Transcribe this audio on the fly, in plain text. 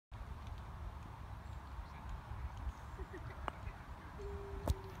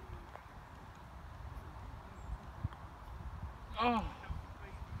Oh.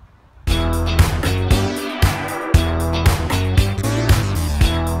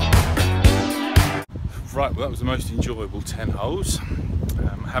 Right, well, that was the most enjoyable 10 holes.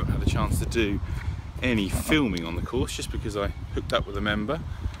 I haven't had a chance to do any filming on the course just because I hooked up with a member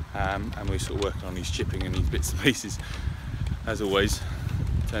and we're sort of working on his chipping and these bits and pieces. As always,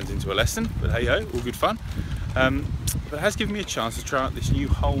 turns into a lesson, but hey ho, all good fun. But it has given me a chance to try out this new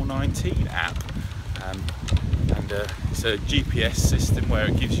Hole 19 app. It's a GPS system where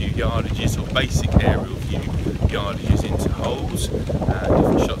it gives you yardages or basic aerial view yardages into holes,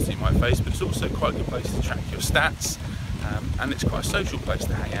 different shots in my face, but it's also quite a good place to track your stats, and it's quite a social place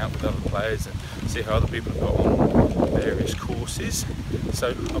to hang out with other players and see how other people have got on various courses.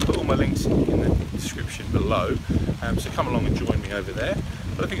 So I'll put all my links in the description below, so come along and join me over there.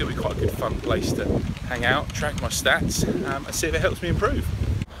 But I think it'll be quite a good fun place to hang out, track my stats, and see if it helps me improve.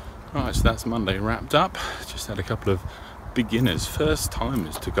 Right, so that's Monday wrapped up. Just had a couple of beginners, first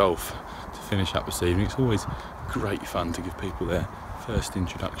timers to golf to finish up this evening. It's always great fun to give people their first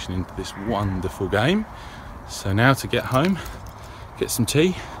introduction into this wonderful game. So now to get home, get some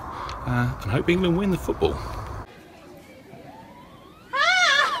tea, and hope England win the football.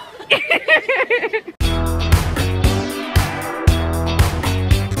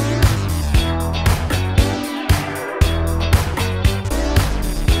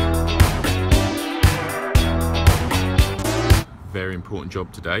 Very important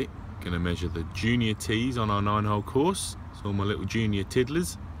job today. Going to measure the junior tees on our 9-hole course, so all my little junior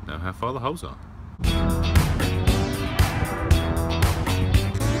tiddlers know how far the holes are.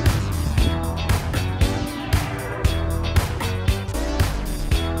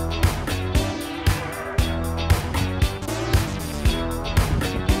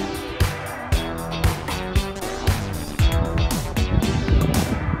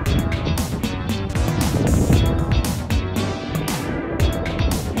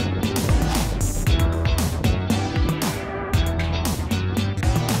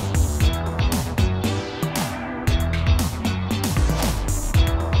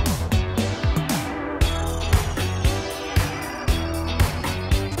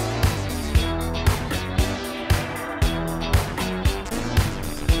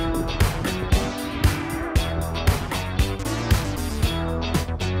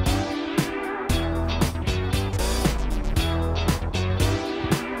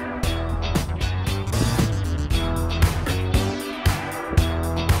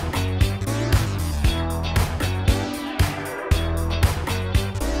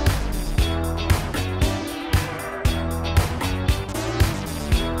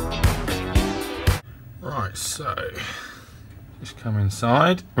 So, just come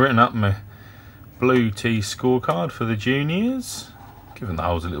inside, written up my blue tee scorecard for the juniors, given the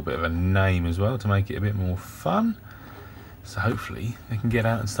holes a little bit of a name as well to make it a bit more fun, so hopefully they can get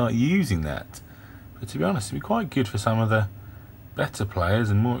out and start using that. But to be honest, it'd be quite good for some of the better players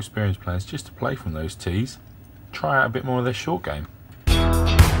and more experienced players just to play from those tees, try out a bit more of their short game.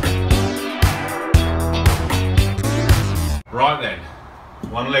 Right then,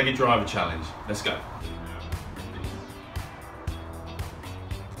 one-legged driver challenge, let's go.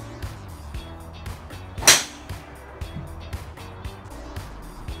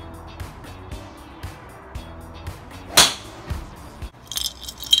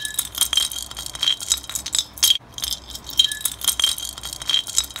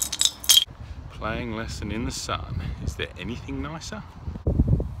 Playing lesson in the sun. Is there anything nicer?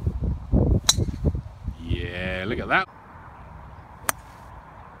 Yeah, look at that.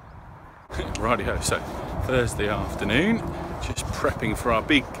 Rightio, so Thursday afternoon, just prepping for our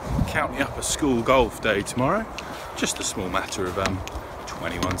big county upper school golf day tomorrow. Just a small matter of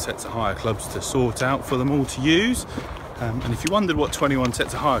 21 sets of hire clubs to sort out for them all to use. And if you wondered what 21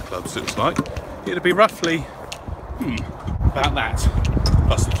 sets of hire clubs looks like, it'll be roughly about that,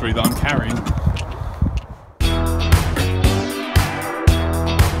 plus the 3 that I'm carrying.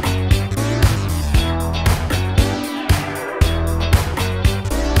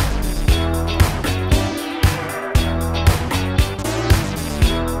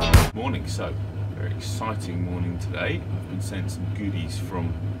 So, very exciting morning today. I've been sent some goodies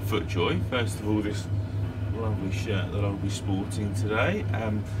from FootJoy. First of all, this lovely shirt that I'll be sporting today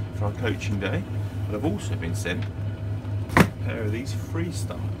for our coaching day. But I've also been sent a pair of these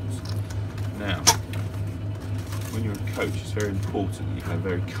freestyles. Now, when you're a coach, it's very important that you have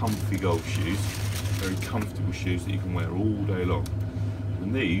very comfy golf shoes, very comfortable shoes that you can wear all day long.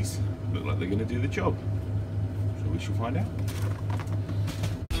 And these look like they're going to do the job. So we shall find out.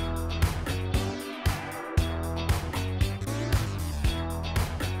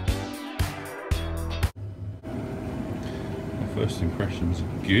 First impressions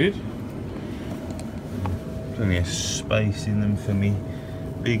are good. Plenty of space in them for me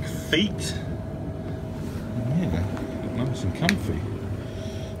big feet. Yeah, nice and comfy.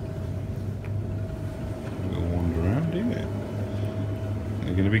 A little wander around, isn't it?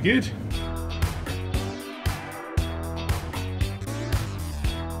 They're going to be good.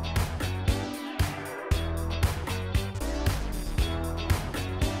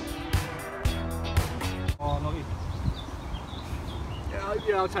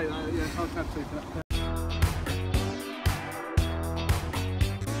 Yeah, I'll take that. Yeah, I'll have two for that.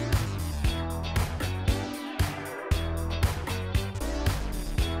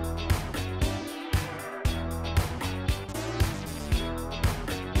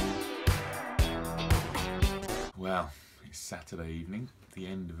 Well, it's Saturday evening, the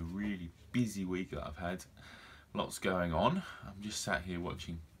end of a really busy week that I've had. Lots going on. I'm just sat here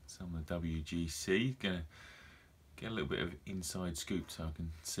watching some of the WGC. Gonna get a little bit of inside scoop so I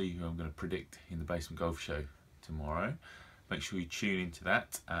can see who I'm going to predict in the Basement Golf Show tomorrow. Make sure you tune into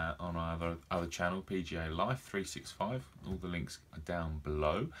that on our other channel, PGA Life 365. All the links are down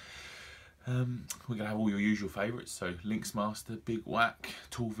below. We're going to have all your usual favourites, so Links Master, Big Whack,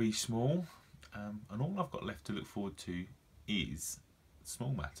 Tall v Small. And all I've got left to look forward to is the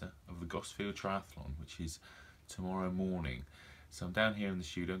small matter of the Gosfield Triathlon, which is tomorrow morning. So I'm down here in the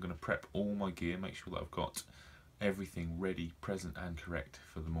studio. I'm going to prep all my gear, make sure that I've got everything ready, present and correct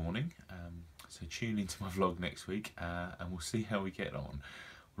for the morning. So tune into my vlog next week and we'll see how we get on.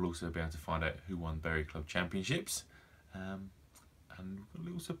 We'll also be able to find out who won Berry Club Championships, and we've got a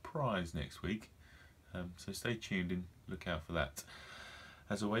little surprise next week. So stay tuned in, look out for that.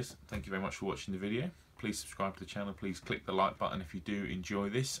 As always, thank you very much for watching the video. Please subscribe to the channel, please click the like button if you do enjoy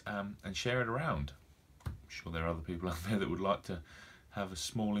this, and share it around. I'm sure there are other people out there that would like to have a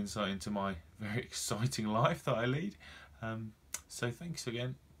small insight into my very exciting life that I lead. So thanks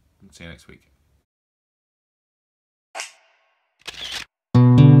again, and see you next week.